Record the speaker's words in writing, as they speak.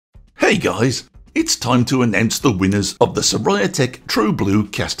Hey guys, it's time to announce the winners of the Siraya Tech True Blue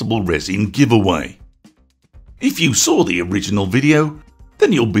Castable Resin giveaway. If you saw the original video,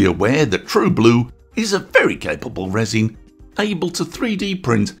 then you'll be aware that True Blue is a very capable resin, able to 3D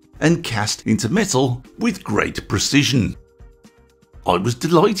print and cast into metal with great precision. I was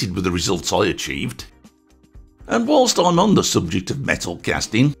delighted with the results I achieved. And whilst I'm on the subject of metal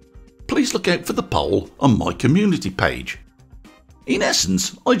casting, please look out for the poll on my community page. In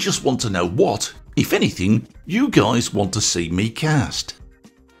essence, I just want to know what, if anything, you guys want to see me cast.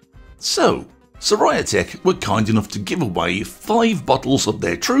 So, Siraya Tech were kind enough to give away 5 bottles of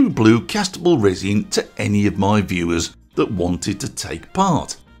their True Blue Castable resin to any of my viewers that wanted to take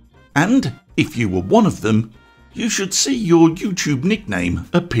part. And if you were one of them, you should see your YouTube nickname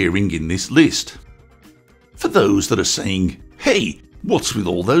appearing in this list. For those that are saying, hey, what's with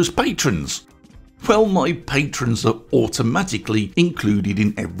all those patrons? Well, my patrons are automatically included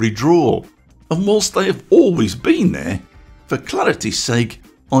in every draw, and whilst they have always been there, for clarity's sake,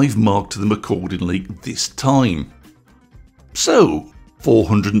 I've marked them accordingly this time. So,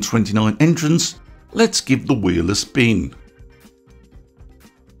 429 entrants, let's give the wheel a spin.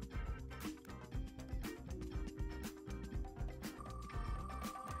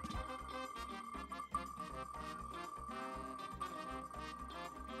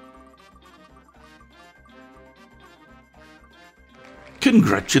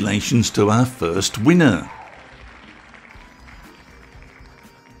 Congratulations to our first winner.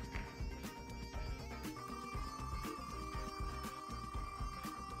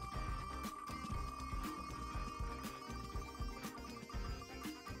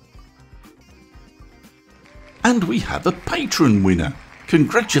 And we have a patron winner.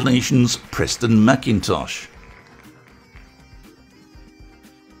 Congratulations, Preston McIntosh.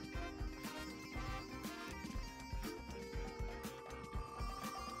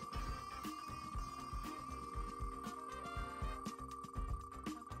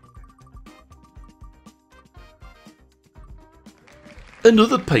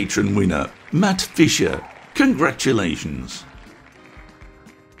 Another patron winner, Matt Fisher. Congratulations.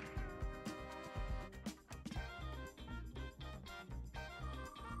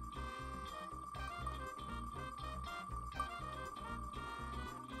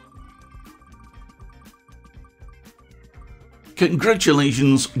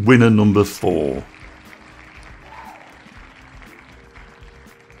 Congratulations, winner number 4.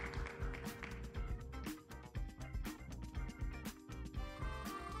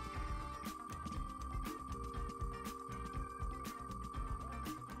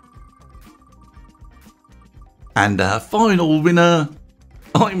 And our final winner,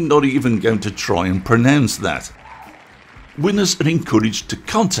 I'm not even going to try and pronounce that. Winners are encouraged to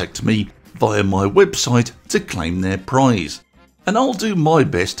contact me via my website to claim their prize, and I'll do my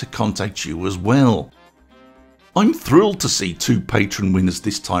best to contact you as well. I'm thrilled to see 2 patron winners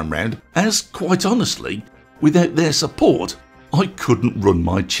this time round, as quite honestly, without their support, I couldn't run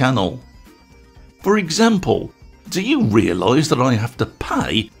my channel. For example, do you realise that I have to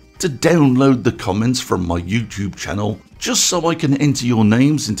pay to download the comments from my YouTube channel just so I can enter your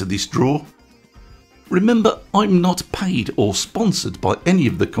names into this draw? Remember, I'm not paid or sponsored by any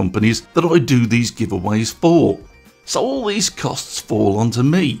of the companies that I do these giveaways for, so all these costs fall onto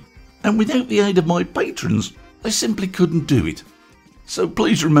me, and without the aid of my patrons, I simply couldn't do it. So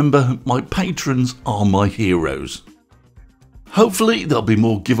please remember, my patrons are my heroes. Hopefully there'll be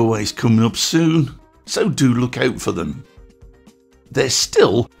more giveaways coming up soon, so do look out for them. There's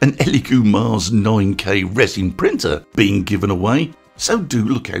still an Vegoilguy Mars 9K resin printer being given away, so do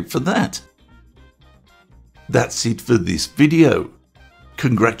look out for that. That's it for this video.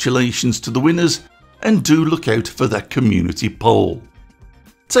 Congratulations to the winners, and do look out for that community poll.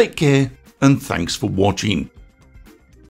 Take care, and thanks for watching.